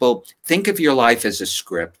to people, think of your life as a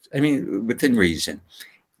script. I mean, within reason.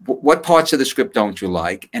 What parts of the script don't you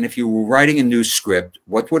like? And if you were writing a new script,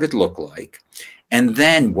 what would it look like? And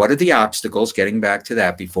then what are the obstacles? Getting back to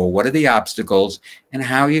that before, what are the obstacles and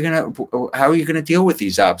how are you going to deal with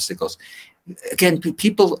these obstacles? Again,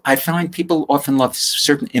 I find people often love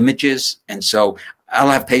certain images. And so I'll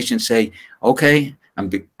have patients say, okay,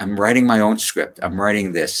 I'm writing my own script. I'm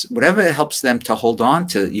writing this, whatever helps them to hold on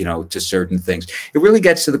to, to certain things. It really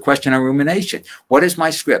gets to the question of rumination. What is my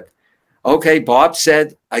script? Okay, Bob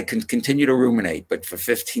said I can continue to ruminate, but for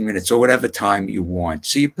 15 minutes or whatever time you want.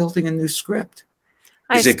 So you're building a new script.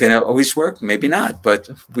 Is it going to always work? Maybe not, but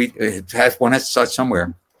one has to start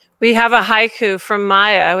somewhere. We have a haiku from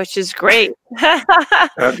Maya, which is great.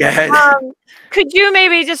 Okay. Could you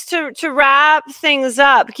maybe just to wrap things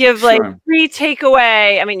up, give Sure. 3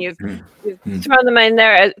 takeaway? I mean, you've thrown them in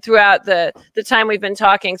there throughout the time we've been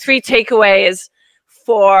talking. 3 takeaways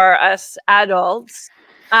for us adults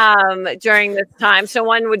during this time. So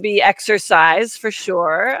one would be exercise for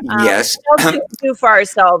sure. Yes. What else can we do for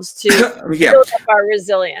ourselves to build up our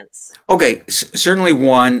resilience? Okay, certainly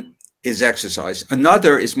one is exercise.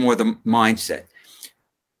 Another is more the mindset.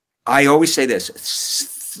 I always say this,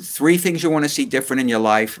 3 things you want to see different in your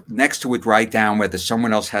life. Next to it, write down whether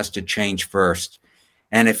someone else has to change first.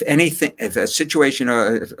 And if a situation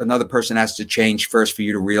or another person has to change first for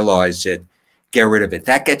you to realize it, get rid of it.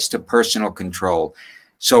 That gets to personal control.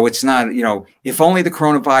 So it's not, if only the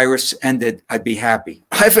coronavirus ended, I'd be happy.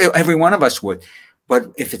 Every one of us would.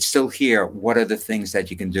 But if it's still here, what are the things that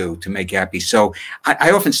you can do to make you happy? So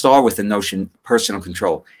I often start with the notion personal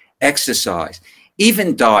control, exercise,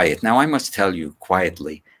 even diet. Now, I must tell you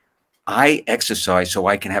quietly, I exercise so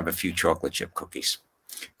I can have a few chocolate chip cookies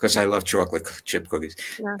because I love chocolate chip cookies.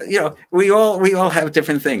 Yeah. We all have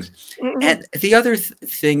different things. Mm-hmm. And the other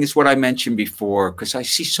thing is what I mentioned before, because I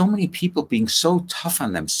see so many people being so tough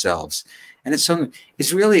on themselves. And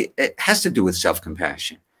it has to do with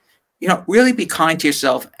self-compassion. Really be kind to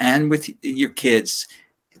yourself and with your kids.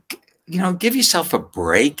 Give yourself a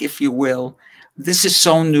break, if you will. This is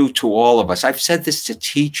so new to all of us. I've said this to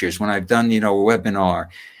teachers when I've done, a webinar,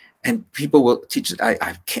 and people will teach.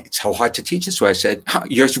 I can't. It's so hard to teach this way. I said,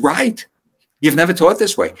 "You're right. You've never taught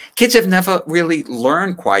this way. Kids have never really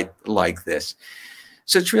learned quite like this."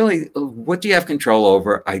 So it's really, what do you have control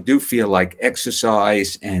over? I do feel like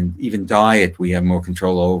exercise and even diet, we have more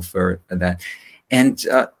control over that, and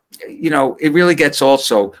it really gets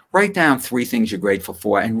also, write down 3 things you're grateful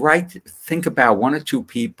for and think about 1 or 2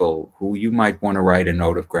 people who you might want to write a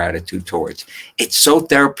note of gratitude towards. It's so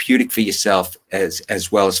therapeutic for yourself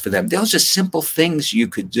as well as for them. Those are simple things you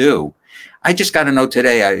could do. I just got a note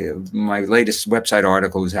today. My latest website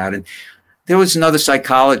article was out, and there was another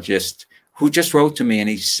psychologist who just wrote to me, and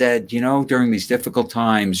he said, during these difficult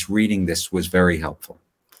times, reading this was very helpful.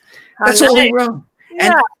 That's all he wrote.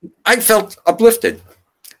 Yeah. And I felt uplifted.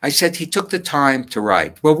 I said he took the time to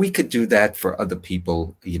write. Well, we could do that for other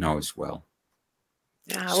people, as well.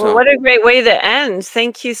 Yeah, well, what a great way to end.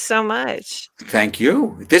 Thank you so much. Thank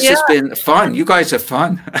you. This has been fun. You guys are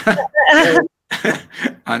fun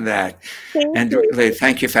on that.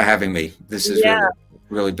 Thank you for having me. This has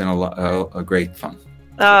really been a great fun.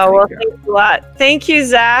 Oh, thanks a lot. Thank you,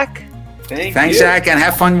 Zach. Thanks, Zach, and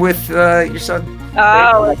have fun with your son.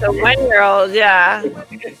 Oh, with a 1-year-old, yeah.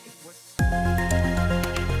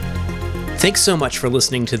 Thanks so much for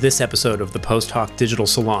listening to this episode of the Post Hoc Digital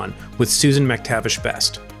Salon with Susan McTavish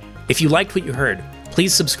Best. If you liked what you heard,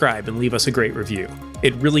 please subscribe and leave us a great review.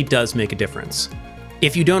 It really does make a difference.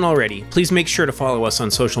 If you don't already, please make sure to follow us on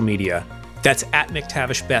social media. That's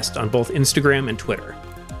 @McTavish Best on both Instagram and Twitter.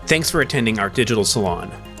 Thanks for attending our digital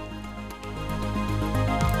salon.